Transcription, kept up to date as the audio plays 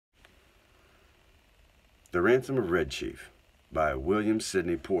The Ransom of Red Chief by William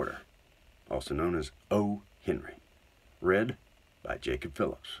Sidney Porter, also known as O. Henry. Read by Jake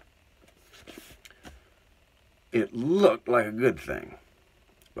Phillips. It looked like a good thing,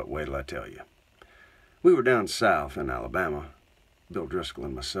 but wait till I tell you. We were down south in Alabama, Bill Driscoll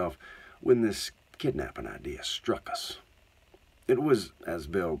and myself, when this kidnapping idea struck us. It was, as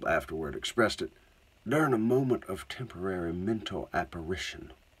Bill afterward expressed it, during a moment of temporary mental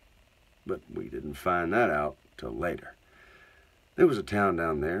apparition. But we didn't find that out till later. There was a town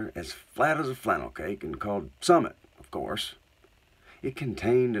down there as flat as a flannel cake and called Summit, of course. It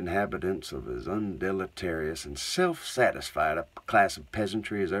contained inhabitants of as undeleterious and self-satisfied a class of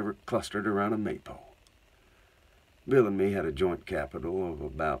peasantry as ever clustered around a maypole. Bill and me had a joint capital of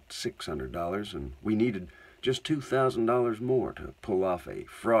about $600, and we needed just $2,000 more to pull off a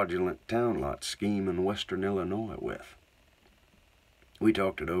fraudulent town lot scheme in western Illinois with. We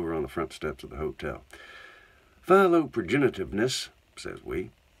talked it over on the front steps of the hotel. Philoprogenitiveness, says we,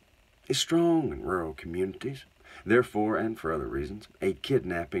 is strong in rural communities. Therefore, and for other reasons, a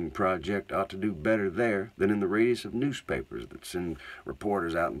kidnapping project ought to do better there than in the radius of newspapers that send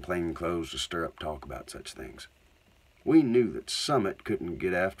reporters out in plain clothes to stir up talk about such things. We knew that Summit couldn't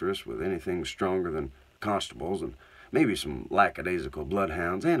get after us with anything stronger than constables and maybe some lackadaisical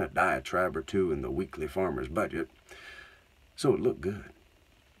bloodhounds and a diatribe or two in the weekly farmer's budget. So it looked good.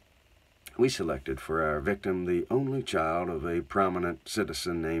 We selected for our victim the only child of a prominent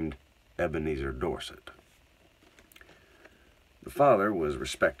citizen named Ebenezer Dorset. The father was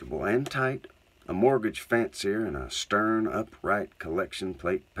respectable and tight, a mortgage fancier and a stern, upright collection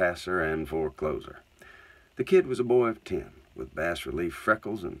plate passer and forecloser. The kid was a boy of 10, with bas-relief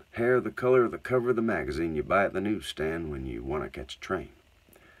freckles and hair the color of the cover of the magazine you buy at the newsstand when you want to catch a train.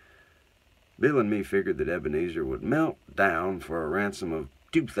 Bill and me figured that Ebenezer would melt down for a ransom of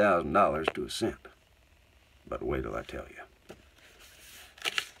 $2,000 to a cent. But wait till I tell you.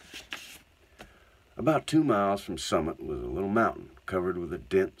 About 2 miles from Summit was a little mountain covered with a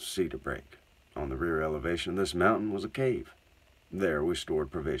dense cedar brake. On the rear elevation of this mountain was a cave. There we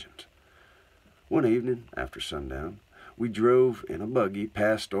stored provisions. One evening, after sundown, we drove in a buggy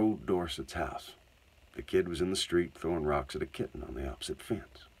past old Dorset's house. The kid was in the street throwing rocks at a kitten on the opposite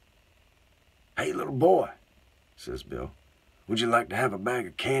fence. "Hey, little boy," says Bill, "would you like to have a bag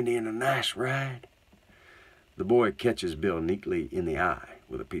of candy and a nice ride?" The boy catches Bill neatly in the eye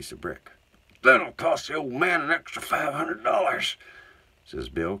with a piece of brick. "That'll cost the old man an extra $500, says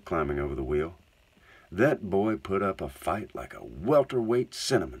Bill, climbing over the wheel. That boy put up a fight like a welterweight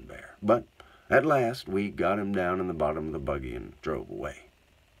cinnamon bear, but at last we got him down in the bottom of the buggy and drove away.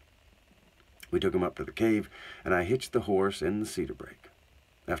 We took him up to the cave, and I hitched the horse in the cedar brake.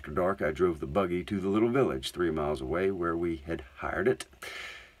 After dark, I drove the buggy to the little village 3 miles away where we had hired it,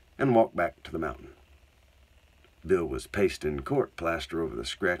 and walked back to the mountain. Bill was pasting court plaster over the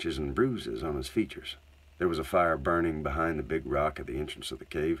scratches and bruises on his features. There was a fire burning behind the big rock at the entrance of the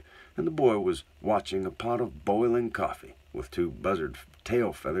cave, and the boy was watching a pot of boiling coffee with 2 buzzard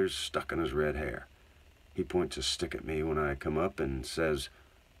tail feathers stuck in his red hair. He points a stick at me when I come up and says,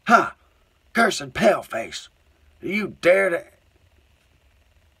 "Ha! Cursed paleface! Do you dare to...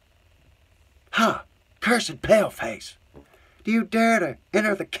 Ha! Cursed paleface! Do you dare to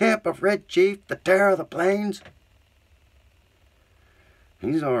enter the camp of Red Chief, the terror of the plains?"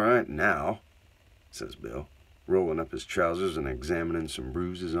 "He's all right now," says Bill, rolling up his trousers and examining some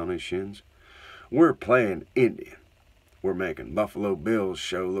bruises on his shins. "We're playing Indian. We're making Buffalo Bill's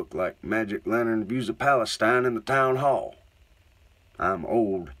show look like magic lantern views of Palestine in the town hall. I'm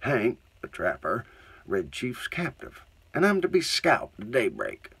old Hank, the trapper, Red Chief's captive, and I'm to be scalped at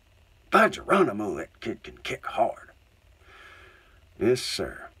daybreak. By Geronimo, that kid can kick hard." Yes,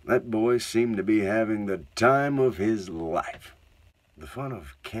 sir, that boy seemed to be having the time of his life. The fun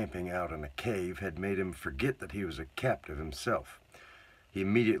of camping out in a cave had made him forget that he was a captive himself. He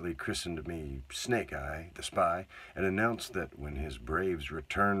immediately christened me Snake Eye, the spy, and announced that when his braves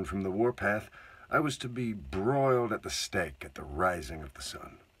returned from the warpath, I was to be broiled at the stake at the rising of the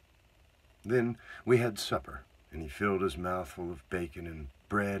sun. Then we had supper, and he filled his mouth full of bacon and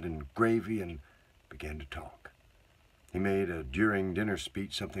bread and gravy and began to talk. He made a during dinner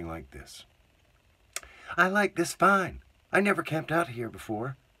speech something like this. "I like this fine. I never camped out here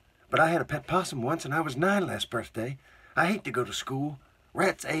before, but I had a pet possum once and I was 9 last birthday. I hate to go to school.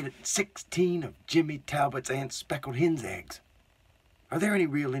 Rats ate 16 of Jimmy Talbot's aunt's speckled hen's eggs. Are there any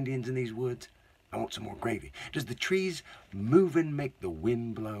real Indians in these woods? I want some more gravy. Does the trees moving make the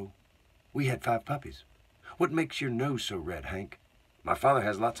wind blow? We had 5 puppies. What makes your nose so red, Hank? My father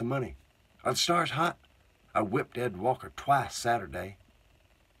has lots of money. Are the stars hot? I whipped Ed Walker twice Saturday.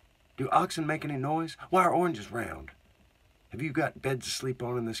 Do oxen make any noise? Why are oranges round? Have you got beds to sleep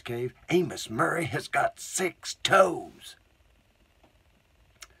on in this cave? Amos Murray has got 6 toes.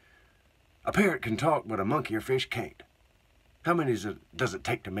 A parrot can talk, but a monkey or fish can't. How many does it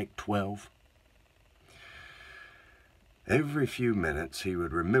take to make 12? Every few minutes he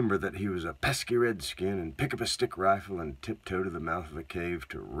would remember that he was a pesky redskin and pick up a stick rifle and tiptoe to the mouth of the cave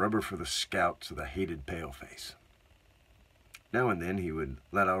to rubber for the scouts of the hated paleface. Now and then he would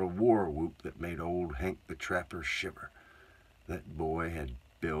let out a war whoop that made old Hank the Trapper shiver. That boy had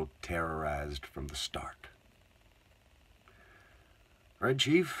Bill terrorized from the start. "Red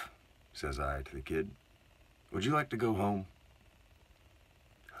Chief," says I to the kid, "would you like to go home?"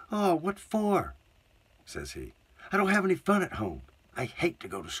 "Oh, what for?" says he. "I don't have any fun at home. I hate to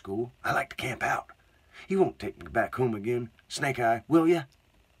go to school. I like to camp out. You won't take me back home again, Snake Eye, will ya?"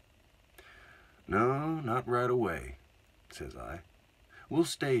 "No, not right away," says I. "We'll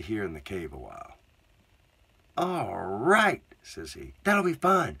stay here in the cave a while." "All right," says he. "That'll be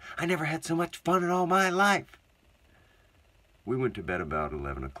fun. I never had so much fun in all my life." We went to bed about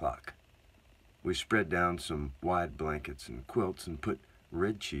 11 o'clock. We spread down some wide blankets and quilts and put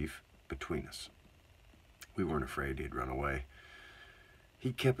Red Chief between us. We weren't afraid he'd run away.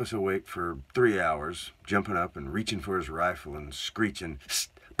 He kept us awake for 3 hours, jumping up and reaching for his rifle and screeching,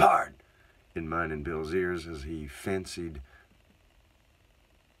 "Sst, pard!" in mine and Bill's ears as the fancied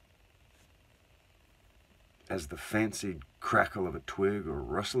crackle of a twig or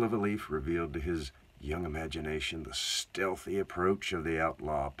rustle of a leaf revealed to his young imagination the stealthy approach of the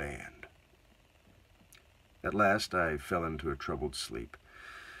outlaw band. At last I fell into a troubled sleep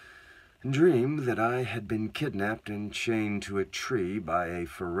and dreamed that I had been kidnapped and chained to a tree by a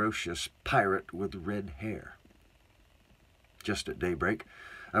ferocious pirate with red hair. Just at daybreak,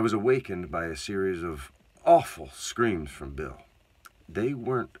 I was awakened by a series of awful screams from Bill. They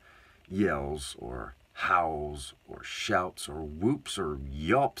weren't yells or howls or shouts or whoops or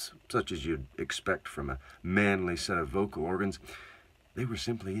yelps such as you'd expect from a manly set of vocal organs. They were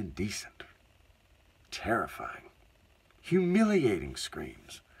simply indecent, terrifying, humiliating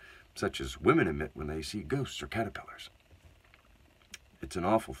screams, such as women emit when they see ghosts or caterpillars. It's an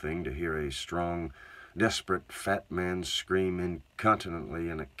awful thing to hear a strong, desperate, fat man scream incontinently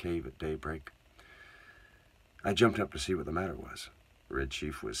in a cave at daybreak. I jumped up to see what the matter was. Red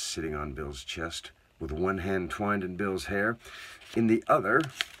Chief was sitting on Bill's chest, with one hand twined in Bill's hair. In the other,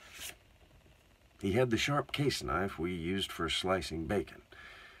 he had the sharp case knife we used for slicing bacon,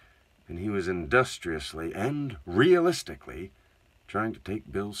 and he was industriously and realistically trying to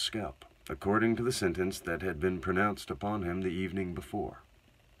take Bill's scalp, according to the sentence that had been pronounced upon him the evening before.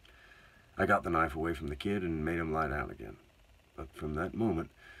 I got the knife away from the kid and made him lie down again. But from that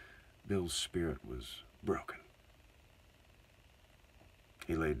moment, Bill's spirit was broken.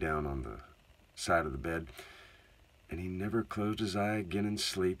 He laid down on the side of the bed, and he never closed his eye again in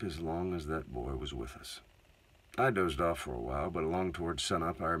sleep as long as that boy was with us. I dozed off for a while, but along towards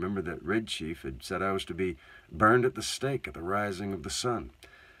sunup I remembered that Red Chief had said I was to be burned at the stake at the rising of the sun.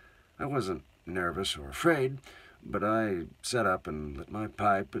 I wasn't nervous or afraid, but I sat up and lit my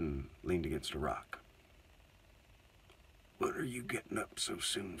pipe and leaned against a rock. "What are you getting up so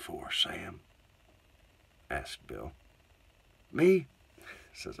soon for, Sam?" asked Bill. "Me?"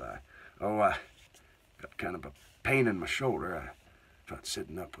 says I. "Oh, I got kind of a pain in my shoulder. I thought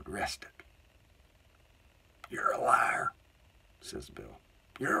sitting up would rest it." "You're a liar," says Bill.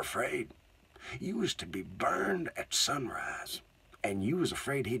 "You're afraid. You was to be burned at sunrise, and you was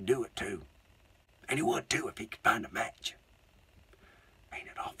afraid he'd do it too. And he would too if he could find a match. Ain't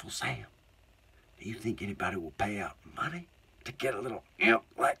it awful, Sam? Do you think anybody will pay out money to get a little imp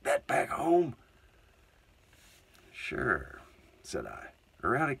like that back home?" "Sure," said I. "A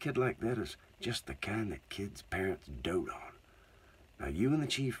rowdy kid like that is just the kind that kids' parents dote on. Now you and the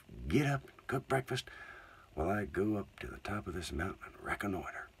Chief get up and cook breakfast while I go up to the top of this mountain and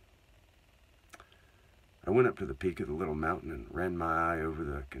reconnoiter." I went up to the peak of the little mountain and ran my eye over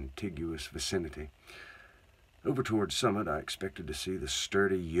the contiguous vicinity. Over toward summit, I expected to see the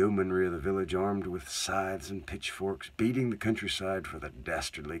sturdy yeomanry of the village armed with scythes and pitchforks, beating the countryside for the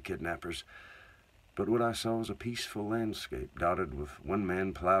dastardly kidnappers. But what I saw was a peaceful landscape, dotted with one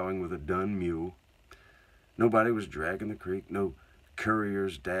man plowing with a dun mule. Nobody was dragging the creek, no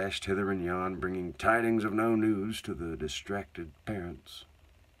couriers dashed hither and yon, bringing tidings of no news to the distracted parents.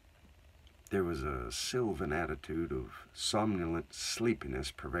 There was a sylvan attitude of somnolent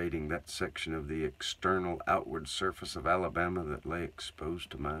sleepiness pervading that section of the external outward surface of Alabama that lay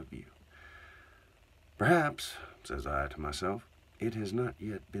exposed to my view. "Perhaps," says I to myself, "it has not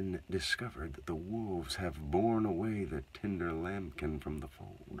yet been discovered that the wolves have borne away the tender lambkin from the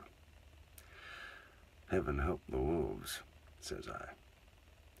fold." Heaven help the wolves, says I,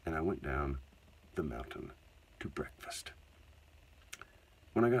 and I went down the mountain to breakfast.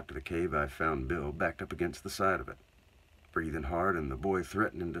 When I got to the cave, I found Bill backed up against the side of it, breathing hard, and the boy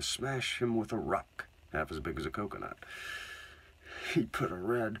threatening to smash him with a rock half as big as a coconut. He put a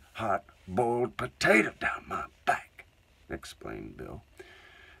red, hot, boiled potato down my back, explained Bill,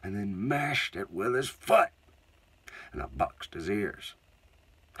 and then mashed it with his foot, and I boxed his ears.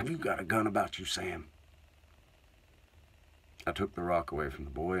 Have you got a gun about you, Sam? I took the rock away from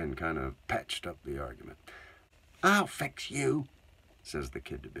the boy and kind of patched up the argument. I'll fix you, says the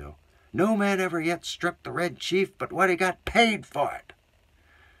kid to Bill. No man ever yet struck the Red Chief but what he got paid for it.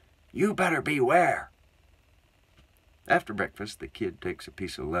 You better beware. After breakfast, the kid takes a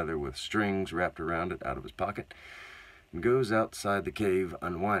piece of leather with strings wrapped around it out of his pocket and goes outside the cave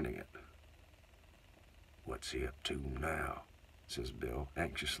unwinding it. What's he up to now? Says Bill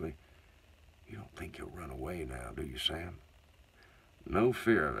anxiously. You don't think he'll run away now, do you, Sam? No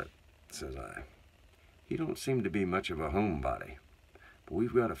fear of it, says I. He don't seem to be much of a homebody, but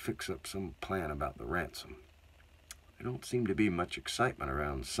we've got to fix up some plan about the ransom. There don't seem to be much excitement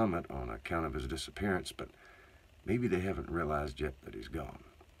around Summit on account of his disappearance, but maybe they haven't realized yet that he's gone.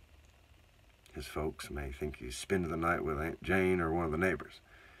 His folks may think he's spending the night with Aunt Jane or one of the neighbors.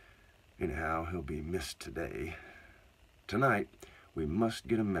 Anyhow, he'll be missed today. Tonight, we must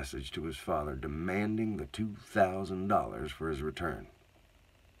get a message to his father demanding the $2,000 for his return.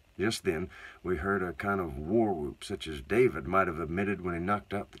 Just then, we heard a kind of war whoop such as David might have emitted when he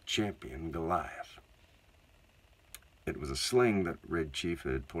knocked out the champion Goliath. It was a sling that Red Chief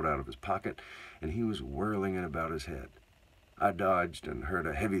had pulled out of his pocket, and he was whirling it about his head. I dodged and heard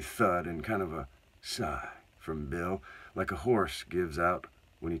a heavy thud and kind of a sigh from Bill, like a horse gives out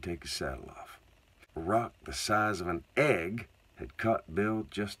when he takes his saddle off. A rock the size of an egg had caught Bill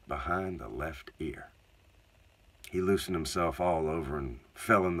just behind the left ear. He loosened himself all over and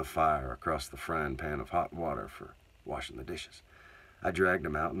fell in the fire across the frying pan of hot water for washing the dishes. I dragged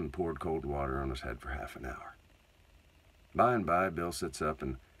him out and poured cold water on his head for half an hour. By and by, Bill sits up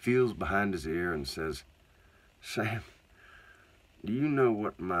and feels behind his ear and says, Sam, do you know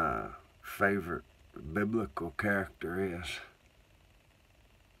what my favorite biblical character is?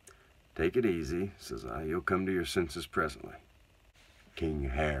 Take it easy, says I. You'll come to your senses presently. King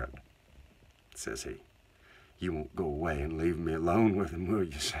Herod, says he. You won't go away and leave me alone with him, will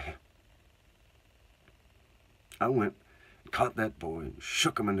you, Sam? I went and caught that boy and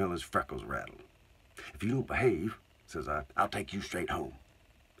shook him until his freckles rattled. If you don't behave, says I, I'll take you straight home.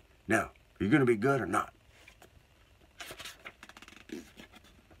 Now, are you going to be good or not?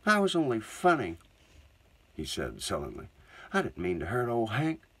 I was only funning, he said sullenly. I didn't mean to hurt old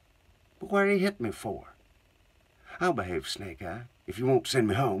Hank. But what did he hit me for? I'll behave, Snake Eye, if you won't send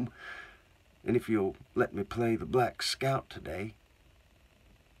me home, and if you'll let me play the Black Scout today.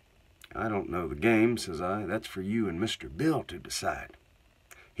 I don't know the game, says I. That's for you and Mr. Bill to decide.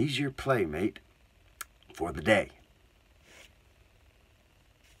 He's your playmate for the day.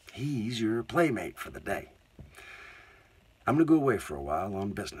 He's your playmate for the day. I'm going to go away for a while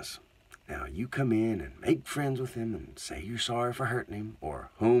on business. Now, you come in and make friends with him and say you're sorry for hurting him, or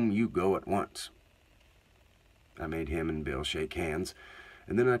home you go at once. I made him and Bill shake hands,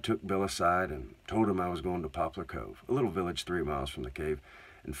 and then I took Bill aside and told him I was going to Poplar Cove, a little village 3 miles from the cave,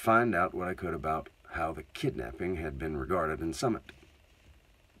 and find out what I could about how the kidnapping had been regarded in Summit.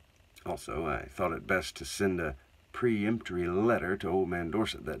 Also, I thought it best to send a peremptory letter to Old Man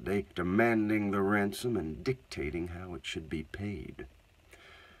Dorset that day, demanding the ransom and dictating how it should be paid.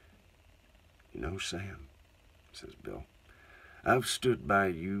 You know, Sam, says Bill, I've stood by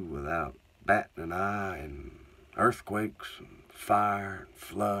you without batting an eye in earthquakes and fire and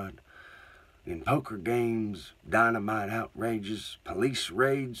flood, in poker games, dynamite outrages, police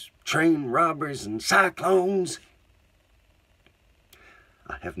raids, train robberies, and cyclones.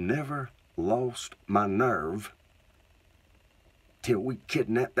 I have never lost my nerve till we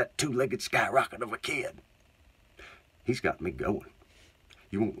kidnapped that two-legged skyrocket of a kid. He's got me going.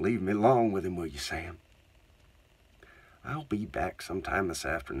 You won't leave me long with him, will you, Sam? I'll be back sometime this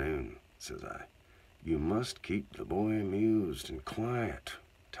afternoon, says I. You must keep the boy amused and quiet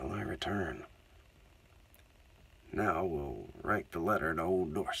till I return. Now we'll write the letter to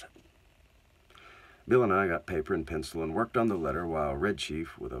old Dorset. Bill and I got paper and pencil and worked on the letter while Red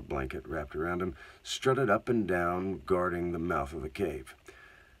Chief, with a blanket wrapped around him, strutted up and down, guarding the mouth of the cave.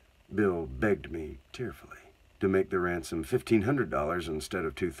 Bill begged me tearfully to make the ransom $1,500 instead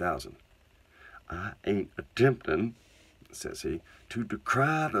of $2,000. I ain't attempting, says he, to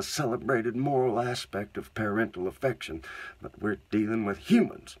decry the celebrated moral aspect of parental affection, but we're dealing with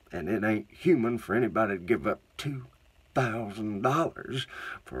humans, and it ain't human for anybody to give up $2,000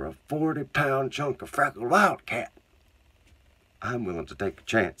 for a 40-pound chunk of freckled wildcat. I'm willing to take a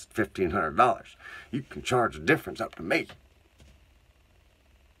chance at $1,500. You can charge the difference up to me.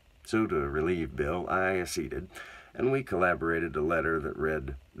 So to relieve Bill, I acceded, and we collaborated a letter that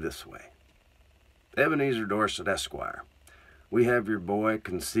read this way. Ebenezer Dorset, Esquire, we have your boy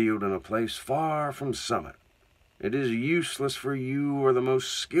concealed in a place far from Summit. It is useless for you or the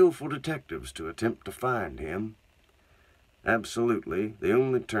most skillful detectives to attempt to find him. Absolutely, the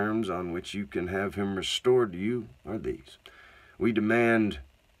only terms on which you can have him restored to you are these. We demand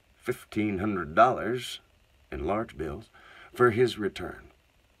 $1,500 in large bills for his return.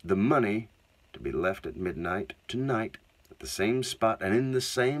 The money to be left at midnight tonight at the same spot and in the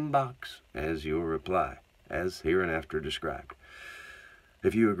same box as your reply, as hereinafter described.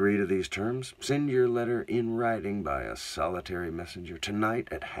 If you agree to these terms, send your letter in writing by a solitary messenger tonight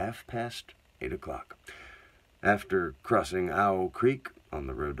at 8:30. After crossing Owl Creek on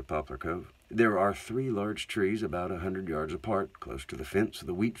the road to Poplar Cove, there are 3 large trees about 100 yards apart, close to the fence of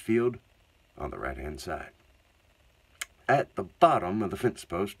the wheat field on the right-hand side. At the bottom of the fence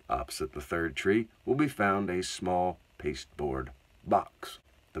post, opposite the 3rd tree, will be found a small pasteboard box.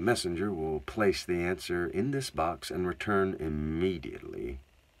 The messenger will place the answer in this box and return immediately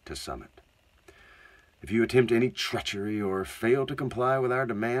to Summit. If you attempt any treachery or fail to comply with our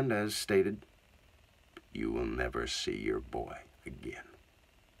demand as stated, you will never see your boy again.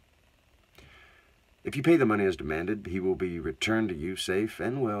 If you pay the money as demanded, he will be returned to you safe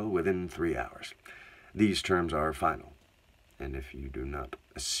and well within 3 hours. These terms are final, and if you do not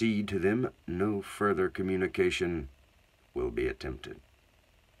accede to them, no further communication will be attempted.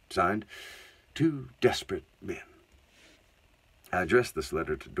 Signed, 2 desperate men. I addressed this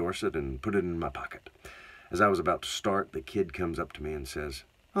letter to Dorset and put it in my pocket. As I was about to start, the kid comes up to me and says,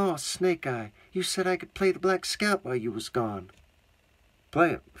 "Oh, Snake Eye, you said I could play the Black Scout while you was gone."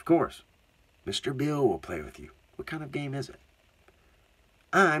 "Play it, of course. Mr. Bill will play with you. What kind of game is it?"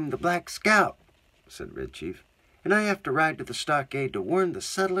 "I'm the Black Scout," said Red Chief, "and I have to ride to the stockade to warn the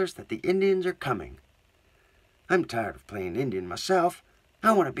settlers that the Indians are coming. I'm tired of playing Indian myself.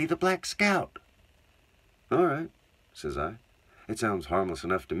 I want to be the Black Scout." "All right," says I. "It sounds harmless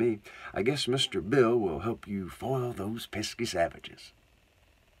enough to me. I guess Mr. Bill will help you foil those pesky savages."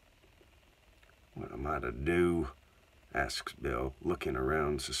 "What am I to do?" asks Bill, looking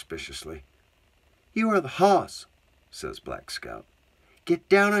around suspiciously. "You are the hoss," says Black Scout. "Get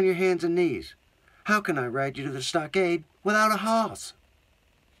down on your hands and knees. How can I ride you to the stockade without a hoss?"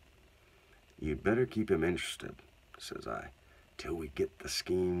 "You'd better keep him interested," says I, "till we get the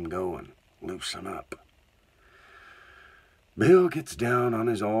scheme going. Loosen up." Bill gets down on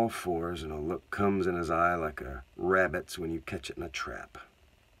his all fours, and a look comes in his eye like a rabbit's when you catch it in a trap.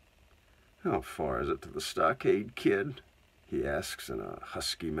 "How far is it to the stockade, kid?" he asks in a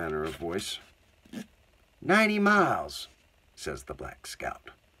husky manner of voice. 90 miles, says the Black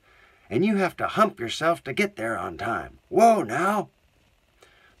Scout. "And you have to hump yourself to get there on time. Whoa, now!"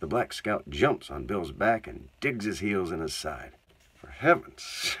 The Black Scout jumps on Bill's back and digs his heels in his side. "For heaven's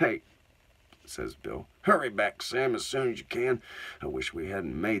sake," says Bill, "hurry back, Sam, as soon as you can. I wish we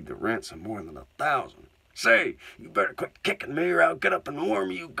hadn't made the ransom more than 1,000. Say, you better quit kicking me or I'll get up and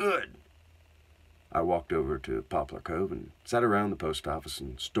warm you good." I walked over to Poplar Cove and sat around the post office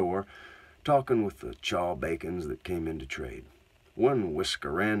and store, talking with the chaw bacons that came in to trade. One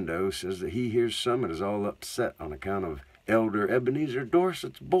whiskerando says that he hears Summit is all upset on account of Elder Ebenezer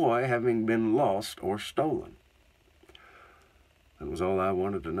Dorset's boy having been lost or stolen. That was all I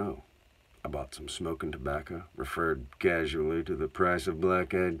wanted to know. I bought some smoking tobacco, referred casually to the price of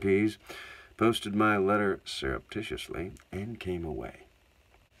black-eyed peas, posted my letter surreptitiously, and came away.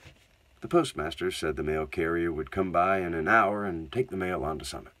 The postmaster said the mail carrier would come by in an hour and take the mail on to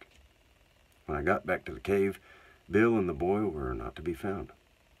Summit. When I got back to the cave, Bill and the boy were not to be found.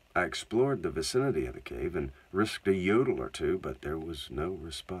 I explored the vicinity of the cave and risked a yodel or two, but there was no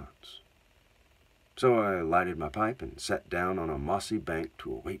response. So I lighted my pipe and sat down on a mossy bank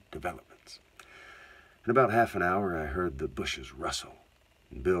to await developments. In about half an hour, I heard the bushes rustle,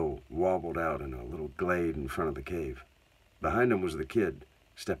 and Bill wobbled out in a little glade in front of the cave. Behind him was the kid,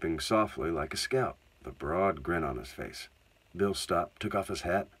 stepping softly like a scout, with a broad grin on his face. Bill stopped, took off his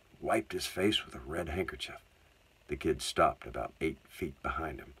hat, wiped his face with a red handkerchief. The kid stopped about 8 feet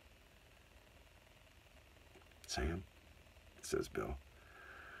behind him. "Sam," says Bill,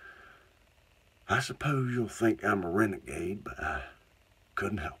 "I suppose you'll think I'm a renegade, but I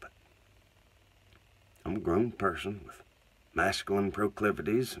couldn't help it. I'm a grown person with masculine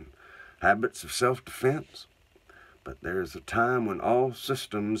proclivities and habits of self-defense, but there is a time when all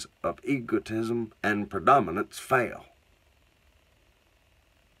systems of egotism and predominance fail.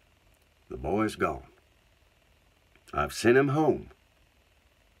 The boy's gone. I've sent him home.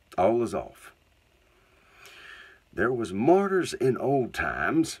 All is off. There was martyrs in old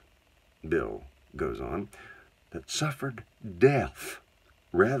times, Bill goes on, that suffered death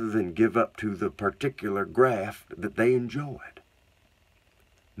rather than give up to the particular graft that they enjoyed.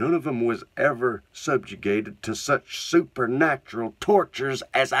 None of them was ever subjugated to such supernatural tortures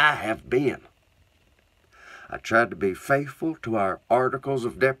as I have been. I tried to be faithful to our articles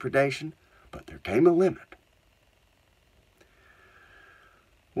of depredation, but there came a limit.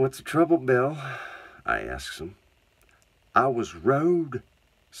 "What's the trouble, Bill?" I asks him. "I was rode,"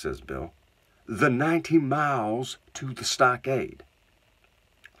 says Bill, "the 90 miles to the stockade,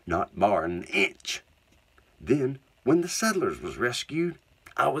 not barring an inch. Then, when the settlers was rescued,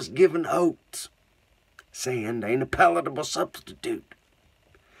 I was given oats. Sand ain't a palatable substitute.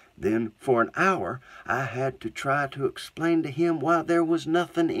 Then, for an hour, I had to try to explain to him why there was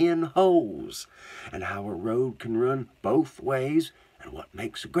nothing in holes, and how a road can run both ways, and what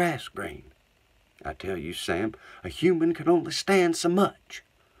makes a grass green. I tell you, Sam, a human can only stand so much.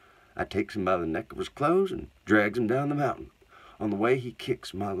 I takes him by the neck of his clothes and drags him down the mountain. On the way, he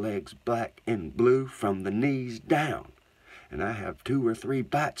kicks my legs black and blue from the knees down, and I have 2 or 3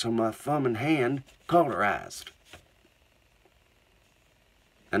 bites on my thumb and hand cauterized.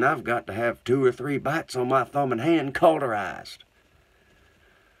 And I've got to have 2 or 3 bites on my thumb and hand cauterized.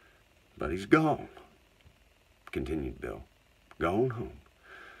 But he's gone," continued Bill. "Gone home.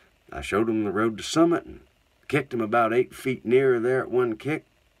 I showed him the road to Summit and kicked him about 8 feet nearer there at one kick.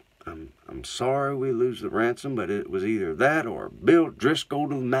 I'm sorry we lose the Ransom, but it was either that or Bill Driscoll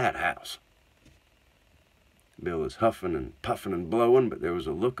to the madhouse." Bill was huffing and puffing and blowing, but there was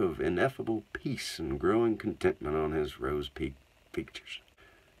a look of ineffable peace and growing contentment on his rose-peaked features.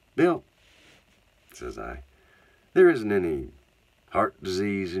 "Bill," says I, "there isn't any heart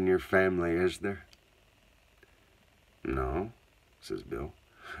disease in your family, is there?" "No," says Bill.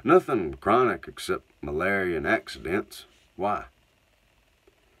 "Nothing chronic except malaria and accidents. Why?"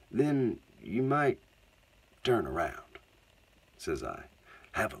 "Then you might turn around," says I.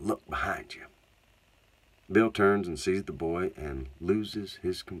 "Have a look behind you." Bill turns and sees the boy and loses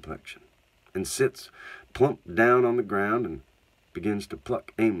his complexion, and sits plump down on the ground and begins to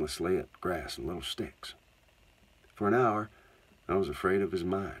pluck aimlessly at grass and little sticks. For an hour, I was afraid of his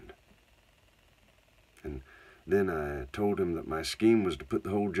mind. And then I told him that my scheme was to put the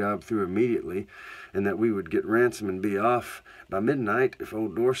whole job through immediately, and that we would get Ransom and be off by midnight if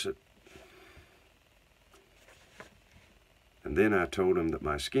old Dorset... And then I told him that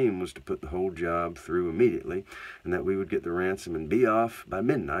my scheme was to put the whole job through immediately, and that we would get the Ransom and be off by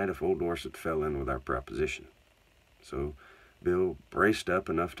midnight if old Dorset fell in with our proposition. So Bill braced up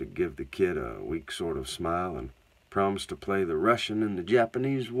enough to give the kid a weak sort of smile and promised to play the Russian in the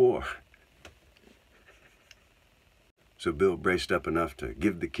Japanese War. So Bill braced up enough to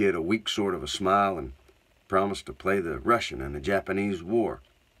give the kid a weak sort of a smile and promised to play the Russian in the Japanese War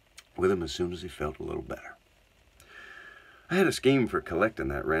with him as soon as he felt a little better. I had a scheme for collecting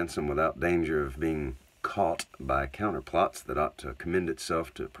that ransom without danger of being caught by counterplots that ought to commend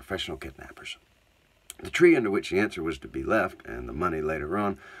itself to professional kidnappers. The tree under which the answer was to be left, and the money later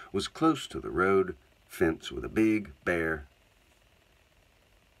on, was close to the road fence with a big, bare...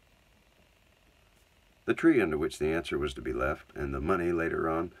 The tree under which the answer was to be left, and the money later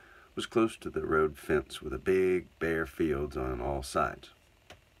on, was close to the road fence with a big, bare fields on all sides.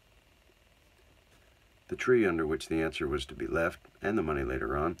 The tree under which the answer was to be left, and the money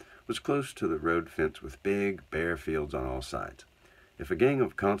later on, was close to the road fence with big, bare fields on all sides. If a gang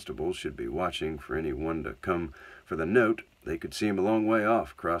of constables should be watching for any one to come for the note, they could see him a long way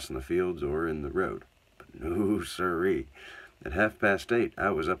off, crossing the fields or in the road. But no, sirree. At 8:30,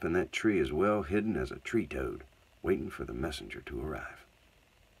 I was up in that tree as well hidden as a tree toad, waiting for the messenger to arrive.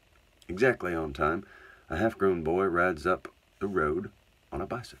 Exactly on time, a half-grown boy rides up the road on a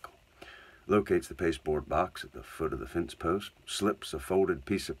bicycle, locates the pasteboard box at the foot of the fence post, slips a folded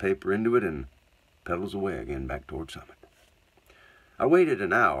piece of paper into it, and pedals away again back toward Summit. I waited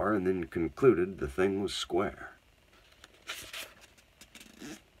an hour and then concluded the thing was square.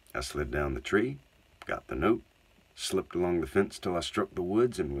 I slid down the tree, got the note, slipped along the fence till I struck the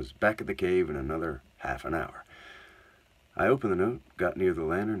woods, and was back at the cave in another half an hour. I opened the note, got near the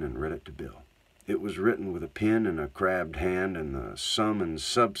lantern, and read it to Bill. It was written with a pen in a crabbed hand, and the sum and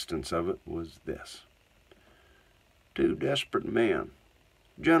substance of it was this. 2 desperate men.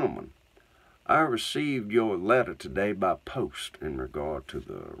 Gentlemen, I received your letter today by post in regard to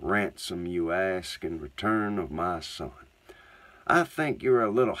the ransom you ask in return of my son. I think you're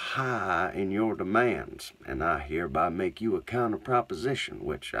a little high in your demands, and I hereby make you a counter proposition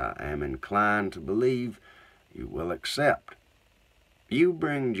which I am inclined to believe you will accept. You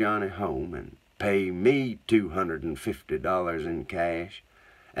bring Johnny home and pay me $250 in cash,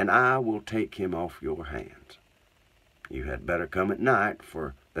 and I will take him off your hands. You had better come at night,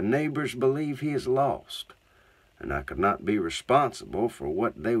 for the neighbors believe he is lost, and I could not be responsible for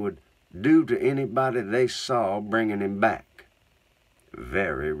what they would do to anybody they saw bringing him back.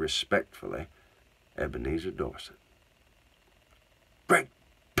 Very respectfully, Ebenezer Dorset. Great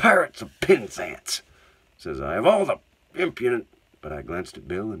pirates of Penzance, says I, of all the impudent... But I glanced at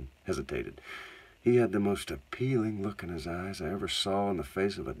Bill and hesitated. He had the most appealing look in his eyes I ever saw in the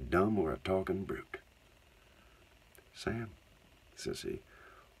face of a dumb or a talking brute. Sam, says he,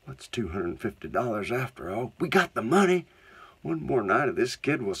 what's $250 after all? We got the money. One more night of this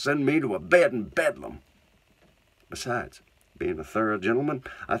kid will send me to a bed in Bedlam. Besides, being a thorough gentleman,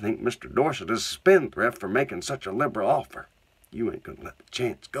 I think Mr. Dorset is a spendthrift for making such a liberal offer. You ain't going to let the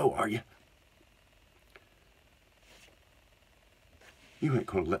chance go, are you? You ain't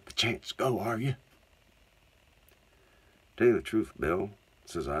going to let the chance go, are you? Tell you the truth, Bill,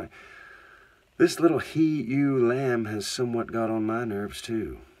 says I, this little he-you lamb has somewhat got on my nerves,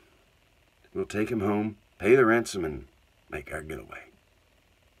 too. We'll take him home, pay the ransom, and make our getaway.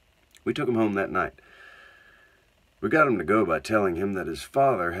 We took him home that night. We got him to go by telling him that his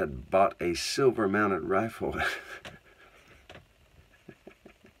father had bought a silver-mounted rifle.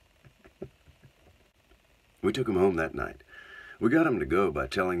 We took him home that night. We got him to go by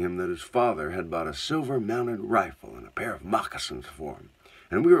telling him that his father had bought a silver-mounted rifle and a pair of moccasins for him,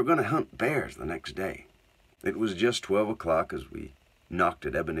 and we were going to hunt bears the next day. It was just 12 o'clock as we knocked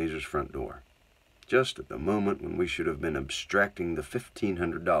at Ebenezer's front door, just at the moment when we should have been abstracting the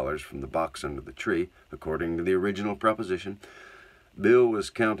 $1,500 from the box under the tree, according to the original proposition. Bill was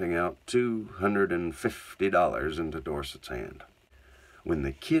counting out $250 into Dorset's hand. When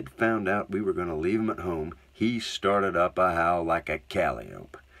the kid found out we were going to leave him at home, he started up a howl like a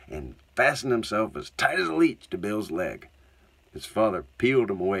calliope and fastened himself as tight as a leech to Bill's leg. His father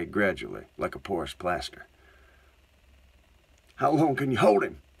peeled him away gradually, like a porous plaster. "How long can you hold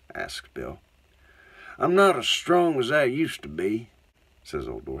him?" asked Bill. "I'm not as strong as I used to be," says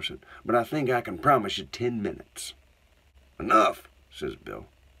old Dorset, "but I think I can promise you 10 minutes. "Enough," says Bill.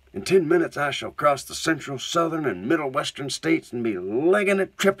 "In 10 minutes I shall cross the central, southern, and middle western states and be legging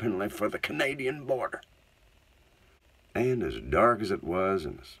it trippingly for the Canadian border." And as dark as it was,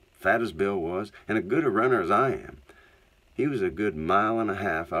 and as fat as Bill was, and as good a runner as I am, he was a good 1.5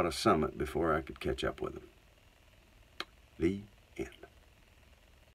 miles out of Summit before I could catch up with him. The